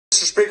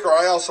Speaker,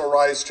 I also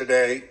rise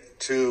today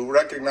to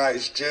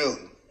recognize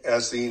June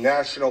as the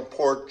National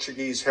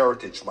Portuguese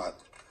Heritage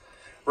Month.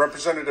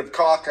 Representative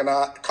Cox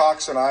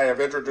and I have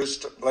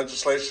introduced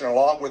legislation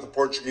along with the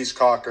Portuguese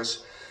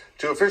caucus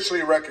to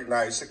officially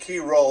recognize the key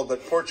role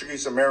that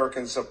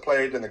Portuguese-Americans have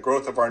played in the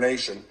growth of our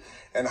nation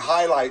and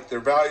highlight their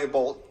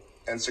valuable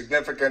and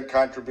significant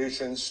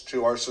contributions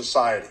to our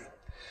society.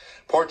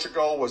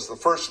 Portugal was the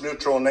first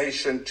neutral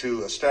nation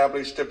to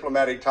establish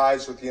diplomatic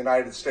ties with the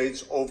United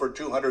States over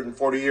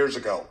 240 years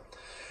ago.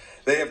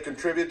 They have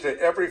contributed to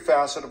every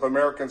facet of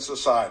American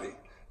society,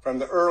 from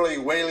the early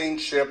whaling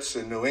ships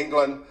in New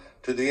England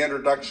to the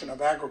introduction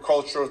of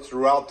agriculture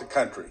throughout the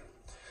country.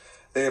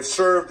 They have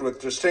served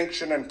with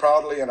distinction and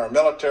proudly in our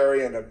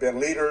military and have been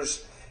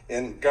leaders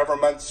in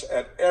governments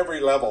at every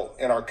level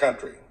in our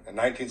country. In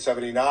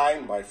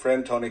 1979, my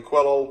friend Tony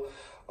Quillo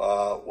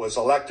was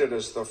elected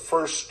as the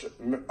first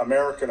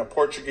American of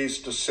Portuguese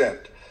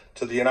descent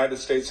to the United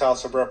States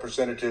House of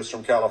Representatives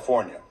from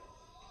California.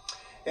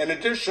 In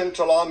addition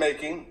to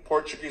lawmaking,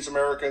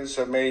 Portuguese-Americans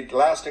have made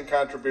lasting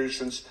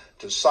contributions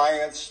to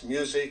science,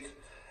 music,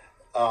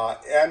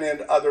 and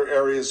in other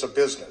areas of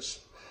business.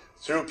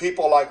 Through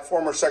people like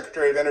former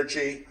Secretary of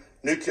Energy,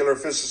 nuclear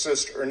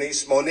physicist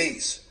Ernest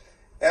Moniz,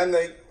 and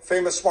the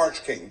famous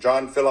March King,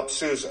 John Philip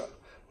Sousa,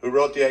 who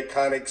wrote the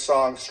iconic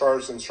song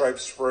Stars and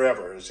Stripes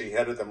Forever as he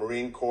headed the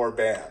Marine Corps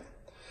Band.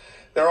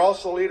 There are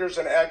also leaders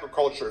in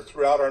agriculture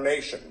throughout our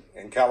nation,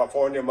 in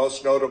California,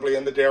 most notably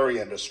in the dairy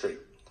industry.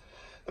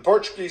 The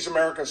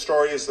Portuguese-American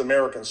story is the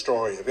American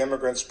story of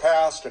immigrants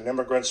past and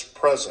immigrants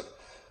present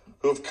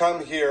who have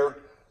come here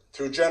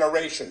through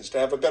generations to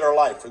have a better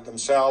life for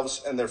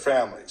themselves and their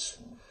families.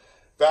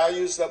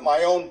 Values that my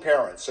own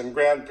parents and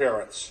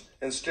grandparents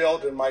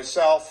instilled in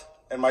myself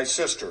and my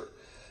sister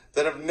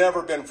that have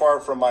never been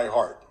far from my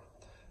heart.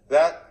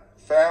 That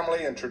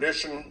family and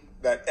tradition,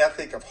 that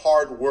ethic of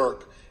hard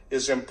work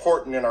is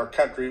important in our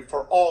country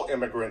for all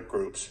immigrant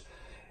groups.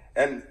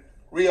 And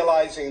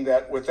realizing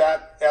that with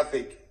that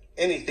ethic,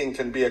 anything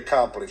can be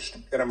accomplished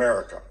in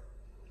America.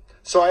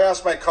 So I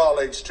ask my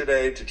colleagues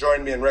today to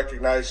join me in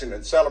recognizing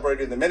and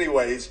celebrating the many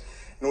ways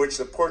in which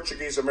the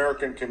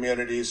Portuguese-American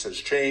communities has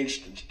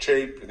changed and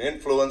shaped and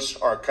influenced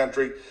our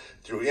country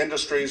through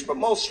industries, but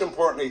most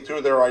importantly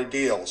through their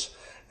ideals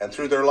and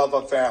through their love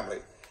of family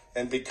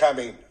and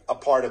becoming a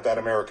part of that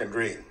American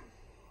dream.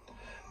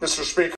 Mr. Speaker,